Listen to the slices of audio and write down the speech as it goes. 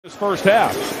First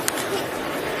half.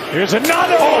 Here's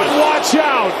another one. Watch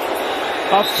out.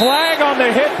 A flag on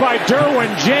the hit by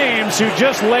Derwin James, who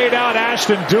just laid out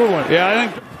Ashton Dulin. Yeah, I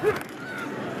think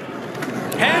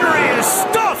Henry is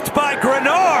stuffed by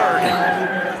Grenard.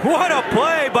 What a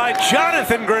play by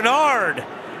Jonathan Grenard.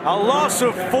 A loss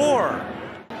of 4.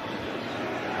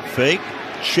 fake,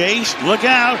 chased, look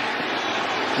out.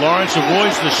 Lawrence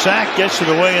avoids the sack, gets it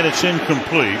away, and it's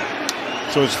incomplete.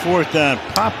 So it's fourth down.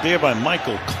 Popped there by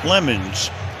Michael Clemens.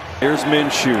 Here's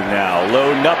Minshew now,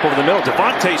 loading up over the middle.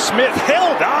 Devontae Smith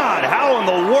held on. How in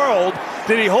the world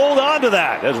did he hold on to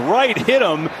that? As Wright hit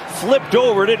him, flipped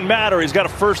over, didn't matter. He's got a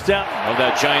first down. Of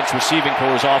that Giants receiving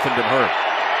corps has often been hurt.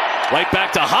 Right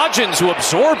back to Hodgins, who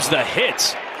absorbs the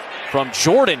hit from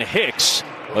Jordan Hicks,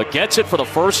 but gets it for the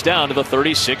first down to the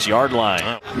 36-yard line.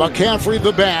 McCaffrey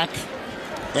the back,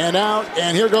 and out,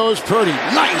 and here goes Purdy.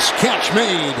 Nice catch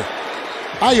made.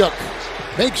 Ayuk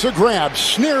makes a grab,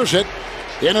 snares it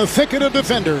in a thicket of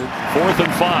defenders. 4th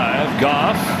and 5.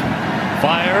 Goff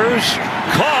fires,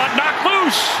 caught, knocked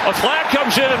loose. A flag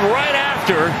comes in right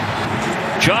after.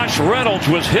 Josh Reynolds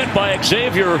was hit by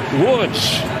Xavier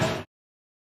Woods.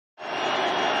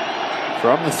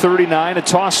 From the 39, a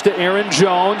toss to Aaron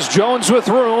Jones. Jones with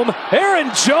room.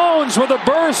 Aaron Jones with a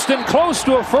burst and close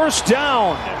to a first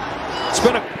down. It's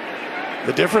been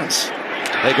the difference.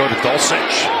 They go to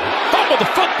Dulcich. Fumble the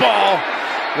football.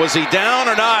 Was he down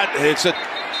or not? It's a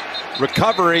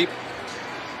recovery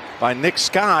by Nick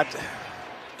Scott.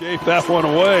 Gave that one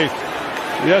away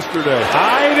yesterday.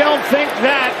 I don't think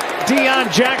that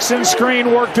Deion Jackson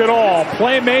screen worked at all.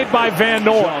 Play made by Van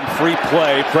Noy. Free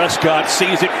play. Prescott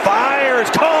sees it, fires,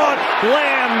 caught.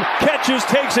 Lamb catches,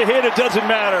 takes a hit. It doesn't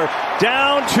matter.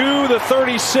 Down to the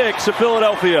 36 of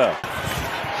Philadelphia.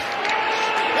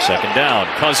 Second down,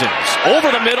 Cousins over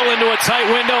the middle into a tight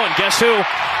window, and guess who?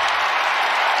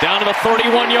 Down to the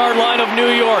 31-yard line of New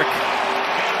York.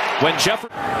 When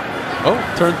Jefferson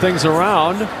Turn things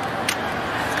around.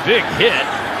 big hit,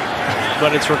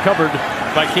 but it's recovered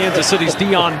by Kansas City's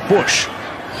Deion Bush.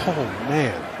 Oh,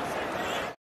 man.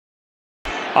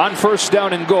 On first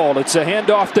down and goal, it's a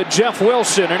handoff to Jeff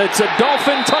Wilson, and it's a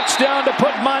Dolphin touchdown to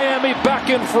put Miami back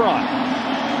in front.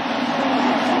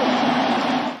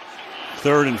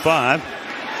 3rd and 5.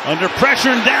 Under pressure,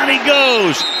 and down he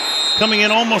goes. Coming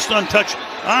in almost untouched,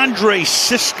 Andre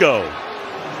Cisco.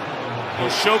 Will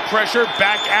show pressure,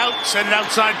 back out, send it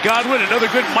outside Godwin. Another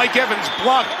good Mike Evans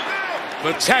block.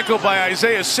 But tackled by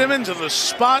Isaiah Simmons in the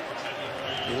spot.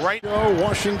 Right.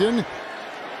 Washington.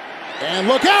 And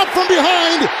look out from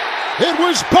behind. It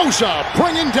was Bosa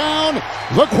bringing down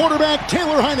the quarterback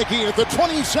Taylor Heineke at the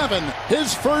 27.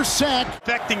 His first sack.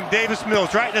 Affecting Davis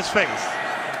Mills right in his face.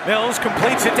 Mills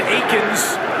completes it to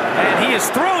Akins, and he is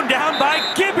thrown down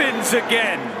by Gibbons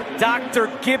again. Dr.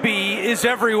 Gibby is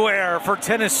everywhere for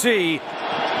Tennessee.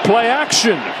 Play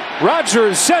action.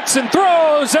 Rodgers sets and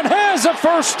throws and has a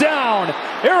first down.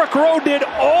 Eric Rowe did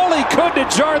all he could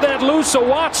to jar that loose of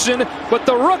Watson, but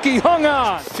the rookie hung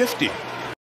on. 50.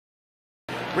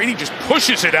 Brady just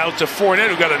pushes it out to Fournette,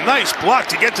 who got a nice block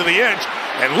to get to the edge.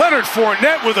 And Leonard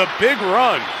Fournette with a big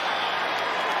run.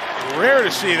 Rare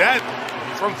to see that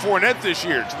from Fournette this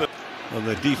year. Well,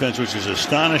 the defense, which is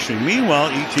astonishing.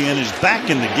 Meanwhile, Etienne is back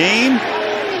in the game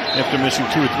after missing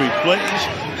 2 or 3 plays.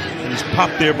 And he's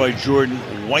popped there by Jordan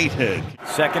Whitehead.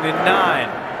 2nd and 9.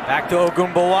 Back to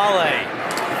Ogunbowale.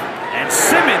 And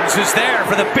Simmons is there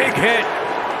for the big hit.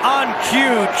 On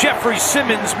cue, Jeffrey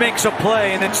Simmons makes a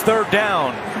play, and it's 3rd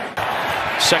down.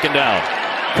 Second down.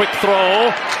 Quick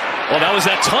throw. Well, that was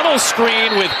that tunnel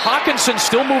screen with Hawkinson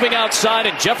still moving outside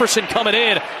and Jefferson coming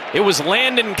in. It was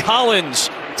Landon Collins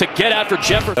to get after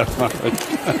Jefferson.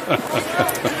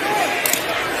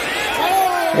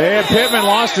 And Pittman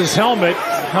lost his helmet,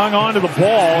 hung on to the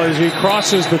ball as he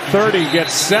crosses the 30,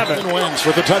 gets 7. Wins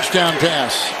with a touchdown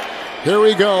pass. Here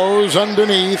he goes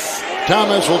underneath.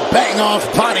 Thomas will bang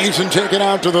off bodies and take it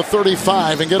out to the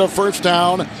 35 and get a first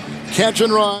down. Catch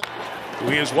and run. Who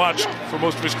he has watched for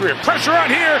most of his career. Pressure on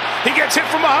here. He gets hit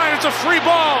from behind. It's a free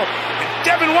ball.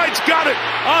 Devin White's got it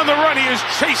on the run. He is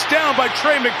chased down by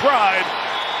Trey McBride.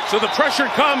 So the pressure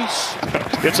comes.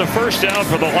 It's a first down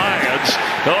for the Lions.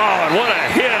 Oh, and what a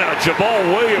hit on Jamal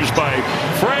Williams by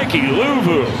Frankie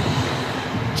Louvu.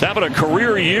 He's having a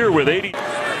career year with 80.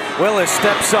 Willis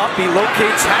steps up. He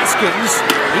locates Haskins.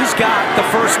 He's got the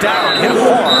first down. Hit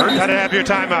hard. Gotta have your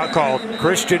timeout called.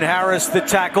 Christian Harris, the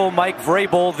tackle. Mike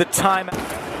Vrabel, the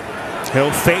timeout.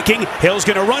 Hill faking. Hill's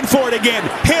going to run for it again.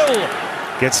 Hill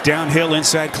gets downhill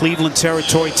inside Cleveland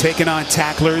territory, taking on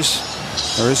tacklers.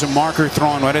 There is a marker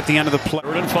thrown right at the end of the play.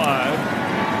 3rd and 5.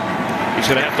 He's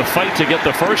going to have to fight to get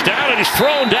the first down, and he's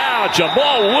thrown down.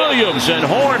 Jamal Williams, and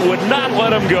Horn would not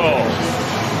let him go.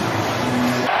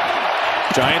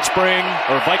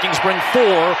 Vikings bring 4,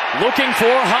 looking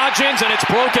for Hodgins, and it's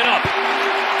broken up.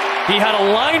 He had a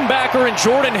linebacker and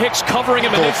Jordan Hicks covering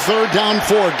him. Third down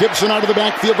 4. Gibson out of the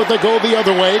backfield, but they go the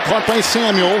other way. Caught by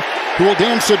Samuel, who will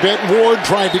dance a bit. Ward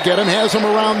tried to get him, has him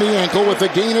around the ankle with a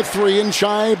gain of 3 and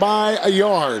shy by a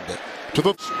yard. To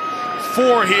the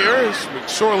 4 here as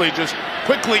McSorley just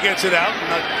quickly gets it out.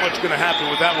 Not much going to happen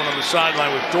with that one on the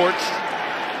sideline with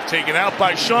Dortch taken out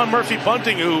by Sean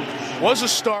Murphy-Bunting, who was a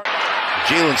star.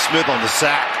 Jalen Smith on the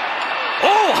sack.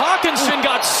 Oh, Hawkinson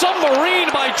got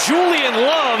submarined by Julian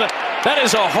Love. That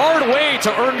is a hard way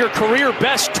to earn your career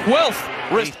best 12th.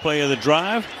 Eighth play of the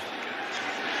drive.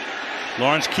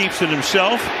 Lawrence keeps it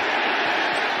himself.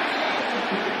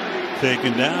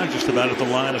 Taken down just about at the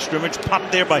line of scrimmage.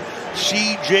 Popped there by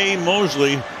C.J.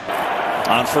 Mosley.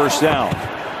 On first down.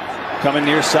 Coming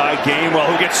near side,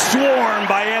 Gainwell, who gets swarmed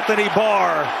by Anthony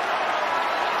Barr.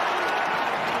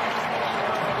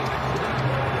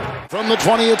 From the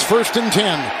 20, it's 1st and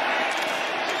 10.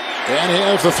 And he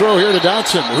has the throw here to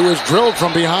Dotson, who is drilled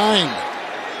from behind.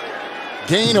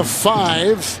 Gain of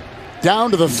 5,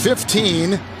 down to the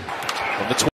 15. From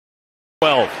the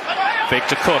 12, fake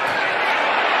to Cook.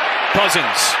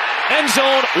 Cousins, end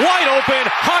zone, wide open.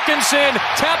 Hawkinson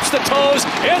taps the toes.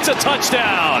 It's a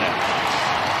touchdown.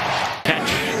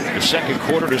 Catch the second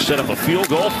quarter to set up a field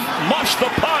goal. Mush the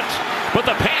punt, but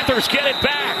the Panthers get it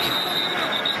back.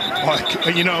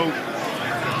 You know,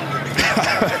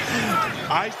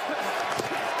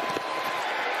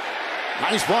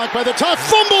 Nice block by the tough.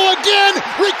 Fumble again.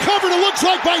 Recovered, it looks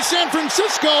like, by San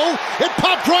Francisco. It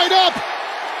popped right up.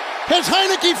 Has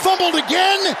Heineke fumbled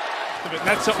again?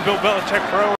 that's something Bill Belichick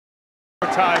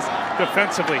prioritizes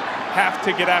defensively. Have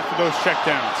to get after those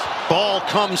checkdowns. Ball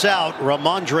comes out.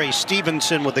 Ramondre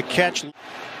Stevenson with the catch.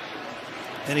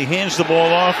 And he hands the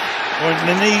ball off. And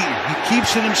then he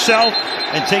keeps it himself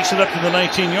and takes it up to the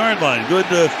 19-yard line. Good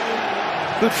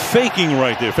faking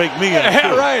right there. Fake me.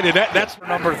 Yeah, right. And that's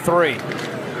number 3.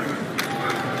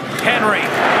 Henry.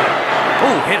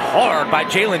 Ooh, hit hard by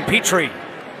Jalen Petrie.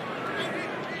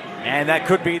 And that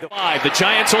could be the 5. The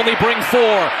Giants only bring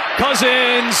 4.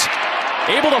 Cousins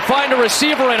able to find a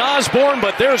receiver in Osborne,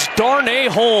 but there's Darnay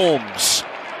Holmes.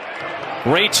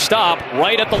 Great stop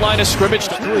right at the line of scrimmage.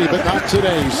 3, but not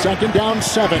today. 2nd down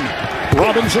 7.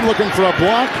 Robinson looking for a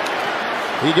block.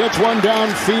 He gets one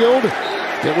downfield.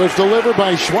 It was delivered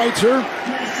by Schweitzer,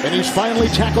 and he's finally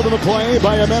tackled in the play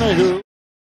by Amenahu.